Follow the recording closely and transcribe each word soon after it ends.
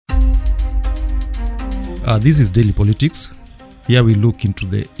This is Daily Politics. Here we look into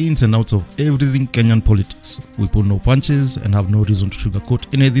the ins and outs of everything Kenyan politics. We pull no punches and have no reason to sugarcoat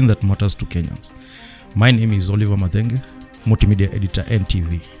anything that matters to Kenyans. My name is Oliver Mathenge, multimedia editor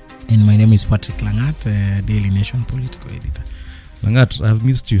NTV. And my name is Patrick Lan'gat, Daily Nation political editor. Lan'gat, I have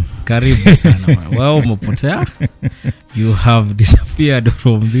missed you. Karibu sana. Well, umepotea. You have disappeared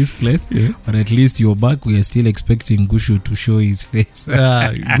from this place, but at least you're back. We are still expecting Gushu to show his face.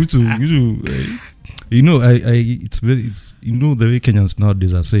 Gushu, you know, it's you know the way Kenyans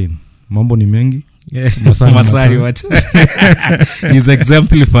nowadays are saying, mambo ni mengi. Masari what? He's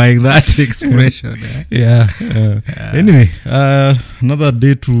exemplifying that expression. Anyway, another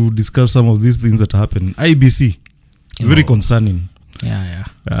day to discuss some of these things that happen. IEBC, very concerning.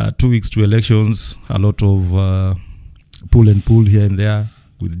 2 weeks to elections, a lot of pull and pull here and there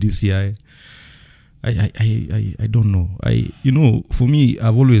with DCI. I don't know. For me,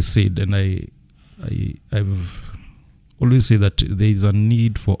 I've always said, and I've always said that there is a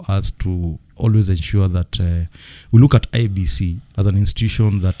need for us to always ensure that we look at IEBC as an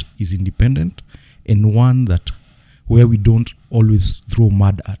institution that is independent and one that where we don't always throw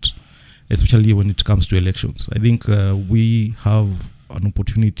mud at, especially when it comes to elections. I think we have an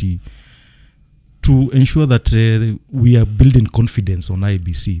opportunity to ensure that we are building confidence on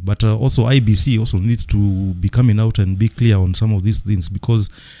IEBC, but also IEBC also needs to be coming out and be clear on some of these things, because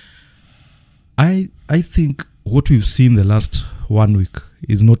I think what we've seen the last 1 week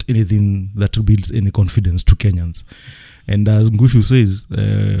is not anything that builds any confidence to Kenyans. And as Ngushu says,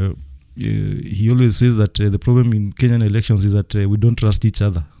 he always says that the problem in Kenyan elections is that we don't trust each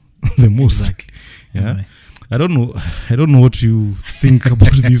other the most. Exactly. I don't know what you think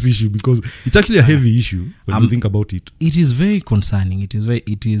about this issue, because it's actually a heavy issue when you think about it. It is very concerning. It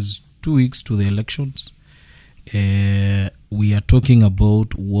is 2 weeks to the elections. We are talking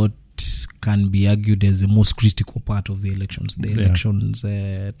about what can be argued as the most critical part of the elections. The elections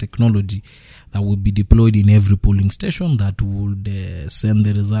technology that will be deployed in every polling station that would send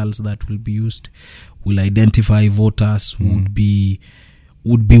the results that will be used, will identify voters, would be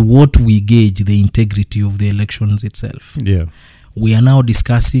what we gauge the integrity of the elections itself. We are now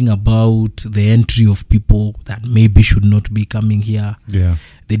discussing about the entry of people that maybe should not be coming here.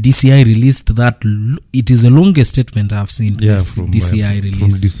 The DCI released that. It is the longest statement I've seen. DCI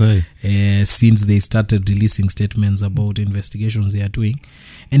release since they started releasing statements about investigations they are doing,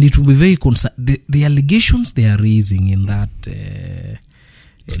 and it will be very the allegations they are raising in that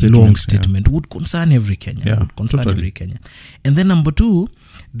long statement would concern every Kenyan. Every Kenyan. And then number two,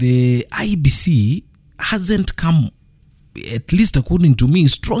 the IEBC hasn't come, at least according to me,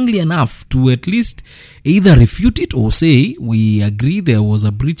 strongly enough to at least either refute it or say we agree there was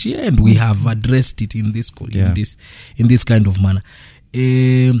a breach here and we have addressed it in this in this kind of manner.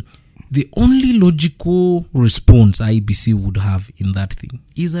 The only logical response IEBC would have in that thing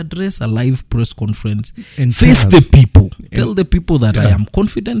is address a live press conference and face the people. Tell the people that I am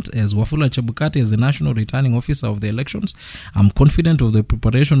confident, as Wafula Chebukati, as the national returning officer of the elections, I'm confident of the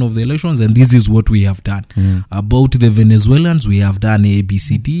preparation of the elections, and this is what we have done. About the Venezuelans, we have done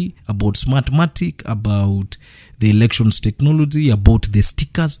ABCD, about Smartmatic, about the elections technology, about the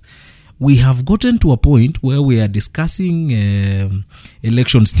stickers. We have gotten to a point where we are discussing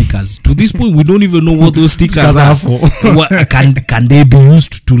election stickers. To this point, we don't even know what those stickers are for. Can they be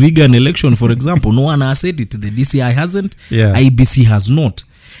used to rig an election, for example? No one has said it. The DCI hasn't. IEBC has not.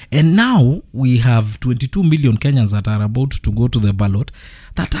 And now we have 22 million Kenyans that are about to go to the ballot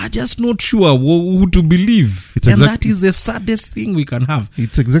that are just not sure who to believe. That is the saddest thing we can have.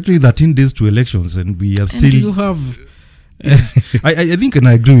 It's exactly 13 days to elections, and we are still... And you have... I think, and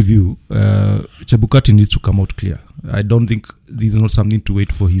I agree with you, Chebukati needs to come out clear. I don't think this is not something to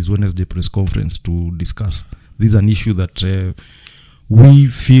wait for his Wednesday press conference to discuss. This is an issue that we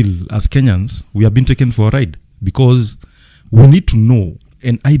feel as Kenyans, we have been taken for a ride, because we need to know,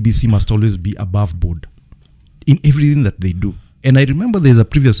 and IEBC must always be above board in everything that they do. And I remember there's a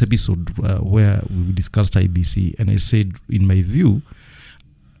previous episode where we discussed IEBC, and I said, in my view,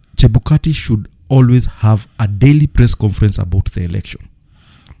 Chebukati should always have a daily press conference about the election.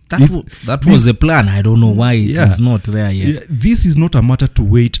 That was the plan. I don't know why it is not there yet. This is not a matter to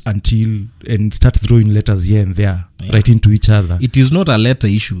wait until and start throwing letters here and there right into each other. It is not a letter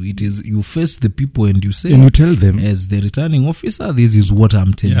issue. It is you face the people and you say, and you tell them, as the returning officer, this is what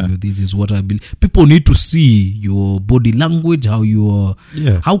I'm telling you. This is what I believe. People need to see your body language, how you are,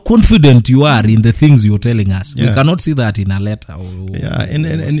 how confident you are in the things you're telling us. We cannot see that in a letter or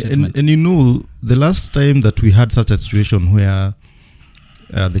and you know, the last time that we had such a situation where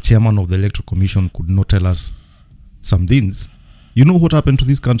the chairman of the Electoral Commission could not tell us some things, You know what happened to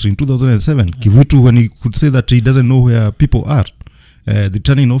this country in 2007? Kivutu, when he could say that he doesn't know where people are. The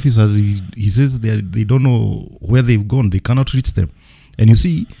returning officers, he says they don't know where they've gone. They cannot reach them. And you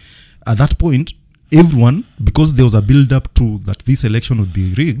see, at that point, everyone, because there was a build-up to that this election would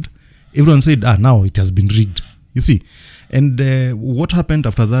be rigged, everyone said, now it has been rigged. You see. And what happened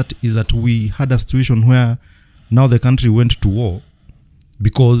after that is that we had a situation where now the country went to war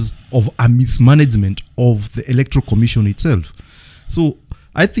because of a mismanagement of the Electoral Commission itself. So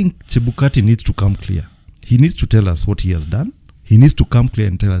I think Chebukati needs to come clear. He needs to tell us what he has done. He needs to come clear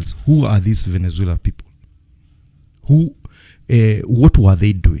and tell us who are these Venezuela people. What were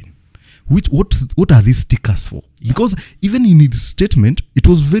they doing? What are these stickers for? Yeah. Because even in his statement, it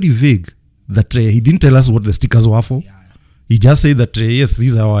was very vague that he didn't tell us what the stickers were for. Yeah. He just said that, yes,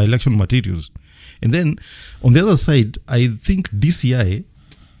 these are our election materials. And then on the other side, I think DCI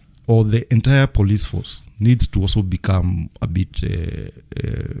or the entire police force needs to also become a bit,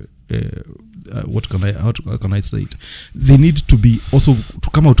 how can I say it? They need to be also to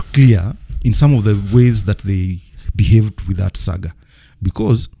come out clear in some of the ways that they behaved with that saga.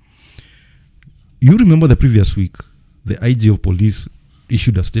 Because you remember the previous week, the IG of police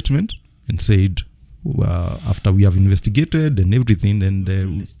issued a statement and said, after we have investigated and everything, and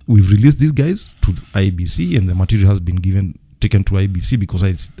we've released these guys to IEBC, and the material has been taken to IEBC because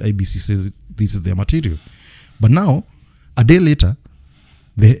IEBC says this is their material. But now, a day later,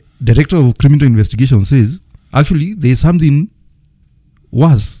 the director of criminal investigation says, actually, there's something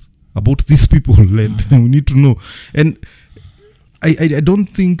worse about these people, and we need to know. And I don't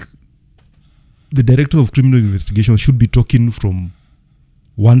think the director of criminal investigation should be talking from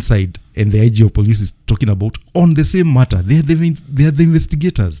one side and the IG of police is talking about on the same matter. They are the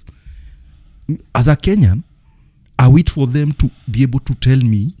investigators. As a Kenyan, I wait for them to be able to tell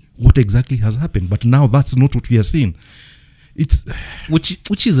me what exactly has happened. But now that's not what we are seeing. It's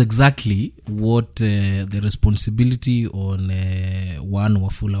which is exactly what the responsibility on one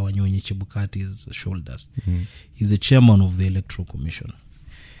Wafula Wanyonyi Chebukati's shoulders. Mm-hmm. He's the chairman of the Electoral Commission.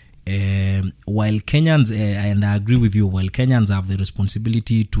 While Kenyans, and I agree with you, while Kenyans have the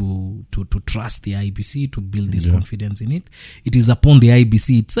responsibility to trust the IEBC, to build this confidence in it, it is upon the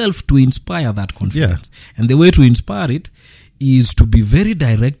IEBC itself to inspire that confidence. Yeah. And the way to inspire it is to be very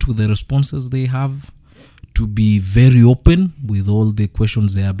direct with the responses they have, to be very open with all the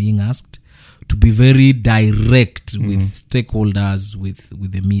questions they are being asked, to be very direct with stakeholders,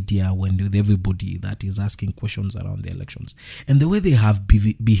 with the media, with everybody that is asking questions around the elections. And the way they have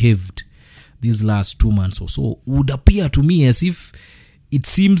behaved these last 2 months or so would appear to me as if it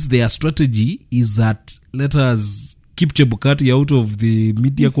seems their strategy is that let us keep Chebukati out of the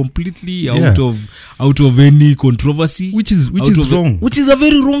media completely, out of any controversy, which is wrong, which is a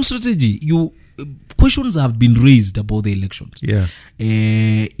very wrong strategy. Questions have been raised about the elections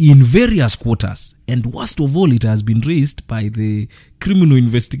in various quarters, and worst of all, it has been raised by the criminal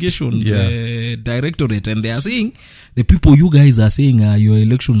investigations directorate, and they are saying the people you guys are saying are your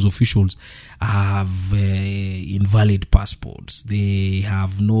elections officials have invalid passports. They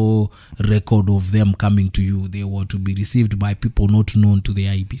have no record of them coming to you. They were to be received by people not known to the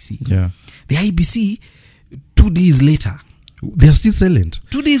IEBC. The IEBC 2 days later, they are still silent.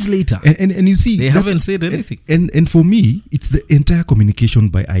 2 days later. And you see, they haven't said anything. And for me, it's the entire communication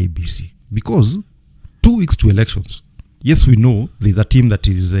by IEBC. Because 2 weeks to elections, yes, we know there's a team that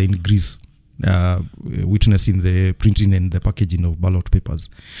is in Greece witnessing the printing and the packaging of ballot papers.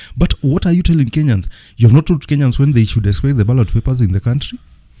 But what are you telling Kenyans? You have not told Kenyans when they should expect the ballot papers in the country?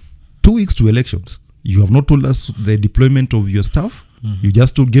 2 weeks to elections. You have not told us the deployment of your staff. Mm-hmm. You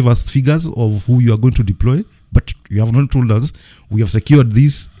just gave us figures of who you are going to deploy. But you have not told us we have secured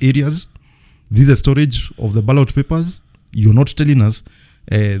these areas. This is the storage of the ballot papers. You're not telling us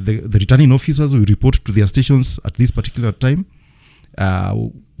the returning officers will report to their stations at this particular time.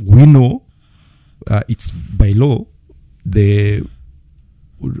 We know it's by law the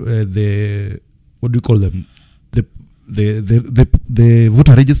what do you call them? The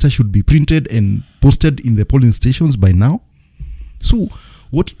voter register should be printed and posted in the polling stations by now. So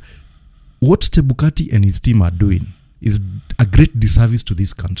what Chebukati and his team are doing is a great disservice to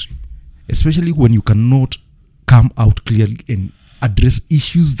this country, especially when you cannot come out clearly and address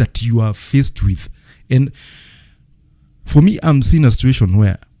issues that you are faced with. And for me, I'm seeing a situation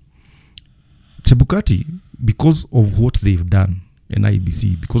where Chebukati, because of what they've done, and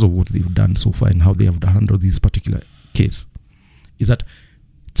IEBC, because of what they've done so far and how they have handled this particular case, is that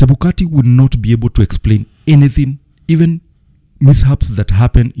Chebukati would not be able to explain anything, even mishaps that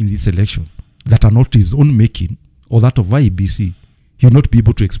happen in this election that are not his own making or that of IEBC. He will not be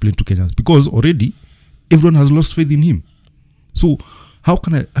able to explain to Kenyans because already everyone has lost faith in him. So how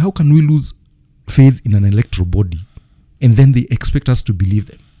can we lose faith in an electoral body and then they expect us to believe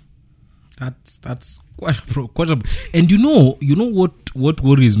them? That's quite a and you know what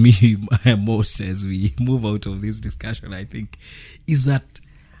worries me most as we move out of this discussion, I think, is that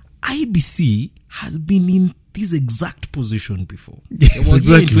IEBC has been in this exact position before. Yes, they were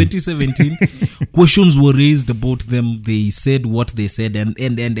here in exactly. 2017. Questions were raised about them. They said what they said,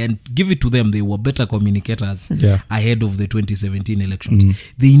 and give it to them. They were better communicators ahead of the 2017 elections.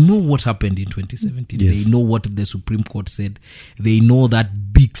 They know what happened in 2017. Yes. They know what the Supreme Court said. They know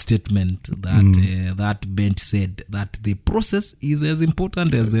that big statement that that bench said, that the process is as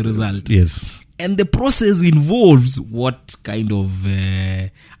important as the result. Yes. And the process involves what kind of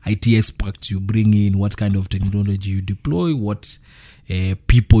IT experts you bring in, what kind of technology you deploy, what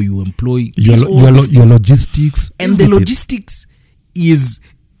people you employ. Your logistics. And the logistics is,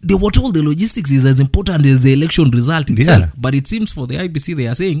 they were told the logistics is as important as the election result itself. Yeah. But it seems for the IEBC, they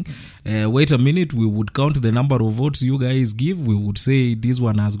are saying, wait a minute, we would count the number of votes you guys give. We would say this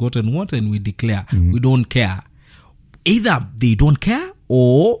one has gotten what, and we declare. We don't care. Either they don't care,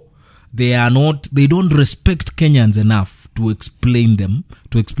 or they don't respect Kenyans enough to explain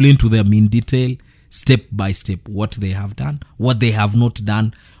to them in detail, step by step, what they have done, what they have not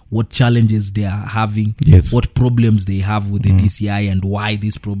done, what challenges they are having, what problems they have with the DCI and why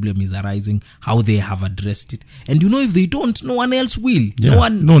this problem is arising, how they have addressed it. And if they don't, no one else will. Yeah.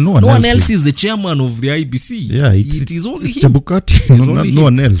 No one else is the chairman of the IEBC. Yeah, it is only it's him. Chabukati, no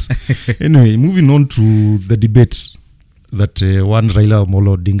one else. Anyway, moving on to the debate that one Raila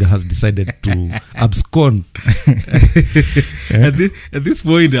Amolo Odinga has decided to abscond. At this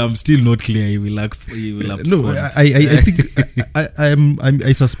point, I'm still not clear. He will abscond. No, I think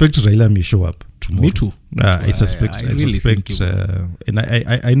I suspect Raila may show up tomorrow. Me too. I suspect. I really suspect, and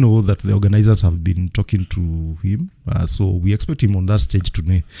I know that the organizers have been talking to him, so we expect him on that stage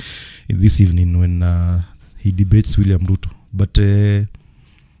today, this evening, when he debates William Ruto. But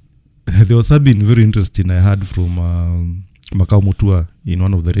there was something very interesting I heard from Makau Mutua in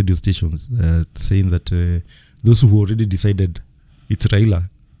one of the radio stations, saying that those who already decided it's Raila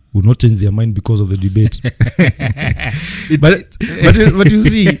will not change their mind because of the debate. but you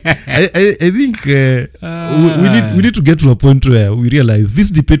see, I think we need to get to a point where we realize this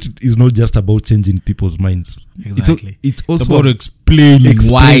debate is not just about changing people's minds. Exactly. It's also about explaining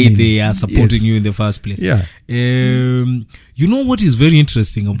why they are supporting you in the first place. Yeah. You know what is very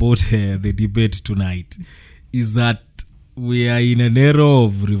interesting about the debate tonight is that we are in an era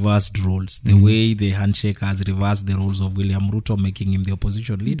of reversed roles. The way the handshake has reversed the roles of William Ruto, making him the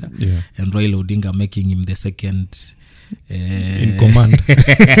opposition leader, and Raila Odinga making him the second in command.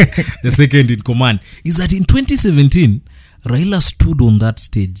 The second in command. Is that in 2017, Raila stood on that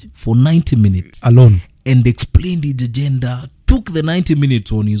stage for 90 minutes alone and explained his agenda, took the 90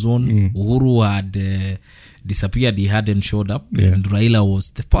 minutes on his own. Uhuru had disappeared, he hadn't showed up, and Raila was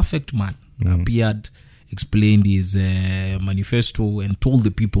the perfect man. Appeared, explained his manifesto, and told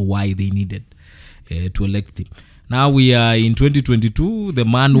the people why they needed to elect him. Now we are in 2022. The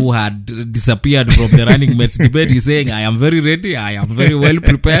man who had disappeared from the running mates debate is saying, I am very ready, I am very well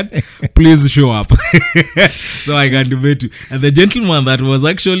prepared, please show up. So I can debate you. And the gentleman that was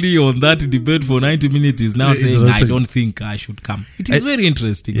actually on that debate for 90 minutes is now saying, I don't think I should come. It is very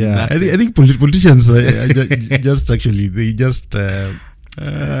interesting. Yeah, I think politicians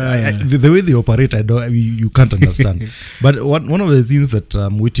the way they operate, you can't understand. But one of the things that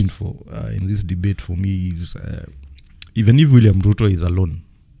I'm waiting for in this debate for me is, even if William Ruto is alone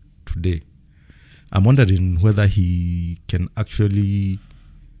today, I'm wondering whether he can actually,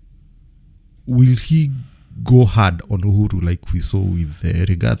 will he go hard on Uhuru like we saw with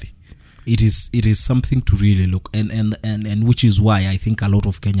Rigathi? It is something to really look, and which is why I think a lot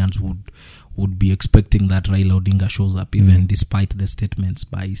of Kenyans would be expecting that Raila Odinga shows up, even despite the statements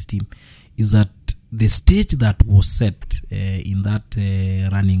by his team. Is that the stage that was set in that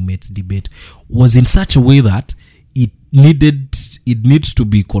running mates debate was in such a way that it needs to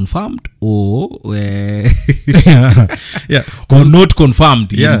be confirmed or or not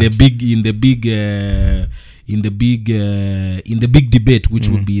confirmed in the big debate, which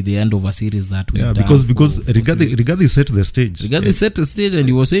would be the end of a series that we because Rigathi set the stage. Rigathi set the stage, and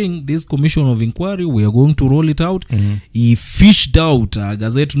he was saying this commission of inquiry, we are going to roll it out. He fished out a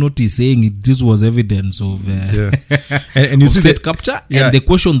gazette notice saying this was evidence of and you see state capture. And the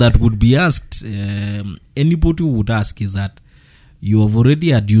question that would be asked, anybody would ask, is that you have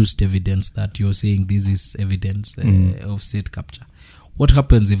already adduced evidence that you're saying this is evidence of state capture. what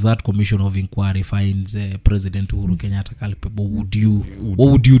happens if that commission of inquiry finds President Uhuru Kenyatta culpable?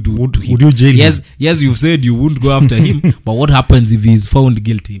 What would you do to him? Would you jail him? Yes, you've said you wouldn't go after him, but what happens if he's found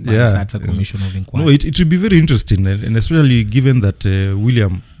guilty by such a commission of inquiry? No, it will be very interesting, and especially given that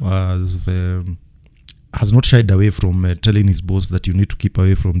William has not shied away from telling his boss that you need to keep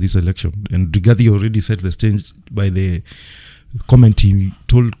away from this election. And Rigathi already set the stage by the comment he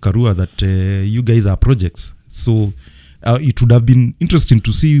told Karua that you guys are projects. So it would have been interesting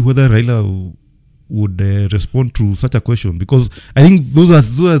to see whether Raila would respond to such a question, because I think those are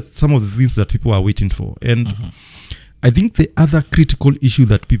some of the things that people are waiting for. And I think the other critical issue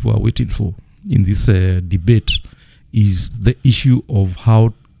that people are waiting for in this debate is the issue of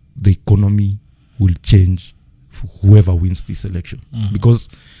how the economy will change for whoever wins this election, because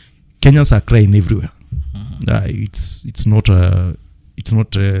Kenyans are crying everywhere. It's no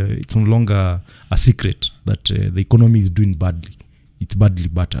longer a secret that the economy is doing badly. It's badly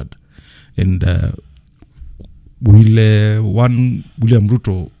battered, and will one William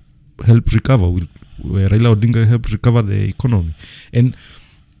Ruto help recover? Will Raila Odinga help recover the economy? And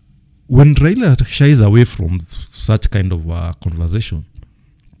when Raila shies away from such kind of conversation,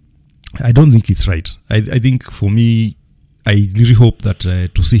 I don't think it's right. I think for me, I really hope that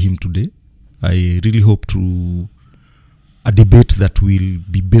to see him today, I really hope to a debate that will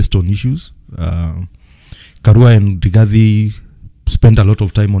be based on issues. Karua and Rigathi spend a lot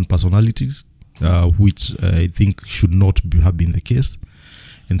of time on personalities, which I think should not have been the case.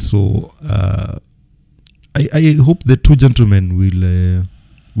 And so I hope the two gentlemen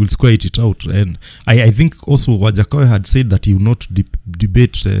will square it out. And I think also Wajakoya had said that he will not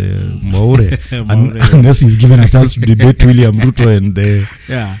debate Maore unless he's given a chance to debate William Ruto, and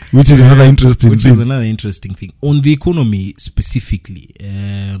which is another interesting thing. On the economy specifically,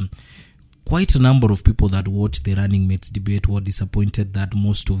 quite a number of people that watched the running mates debate were disappointed that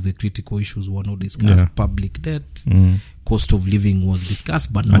most of the critical issues were not discussed. Public debt, cost of living was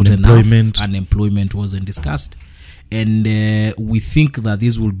discussed, but not enough. Unemployment wasn't discussed. And we think that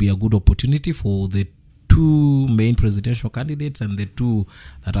this will be a good opportunity for the two main presidential candidates and the two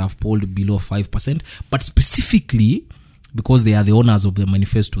that have polled below 5%. But specifically, because they are the owners of the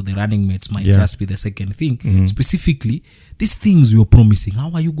manifesto, the running mates might just be the second thing. Specifically, these things you're promising,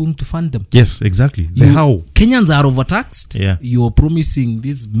 how are you going to fund them? Yes, exactly. How? Kenyans are overtaxed. You're promising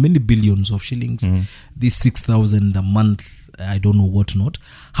these many billions of shillings, this 6,000 a month, I don't know what not.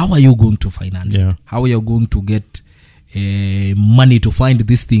 How are you going to finance it? How are you going to get money to find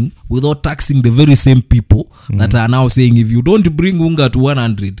this thing without taxing the very same people that are now saying, if you don't bring unga to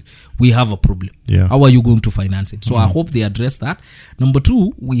 100, we have a problem? How are you going to finance it? So I hope they address that. Number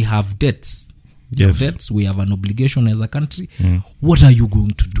two, we have debts. Debts, we have an obligation as a country. What are you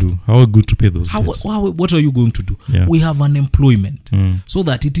going to do? How are you going to pay those debts? What are you going to do? We have unemployment. So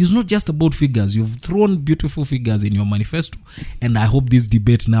that it is not just about figures. You've thrown beautiful figures in your manifesto, and I hope this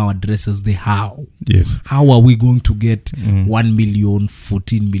debate now addresses the how. How are we going to get 1 million,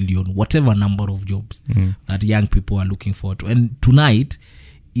 14 million, whatever number of jobs that young people are looking forward to? And tonight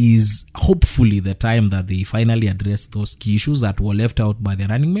is hopefully the time that they finally address those key issues that were left out by the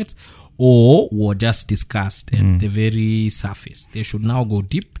running mates or were just discussed at the very surface. They should now go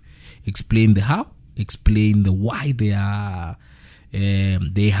deep, explain the how, explain the why they are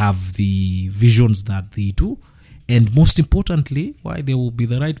they have the visions that they do, and most importantly, why they will be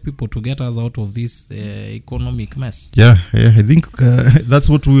the right people to get us out of this economic mess. I think that's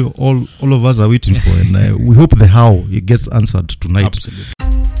what we all of us are waiting for, and we hope the how it gets answered tonight. Absolutely.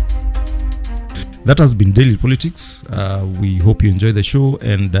 That has been Daily Politics. We hope you enjoy the show,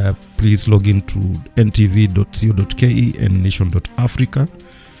 and please log in to ntv.co.ke and nation.africa,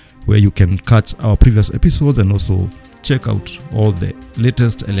 where you can catch our previous episodes and also check out all the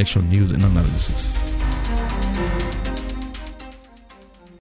latest election news and analysis.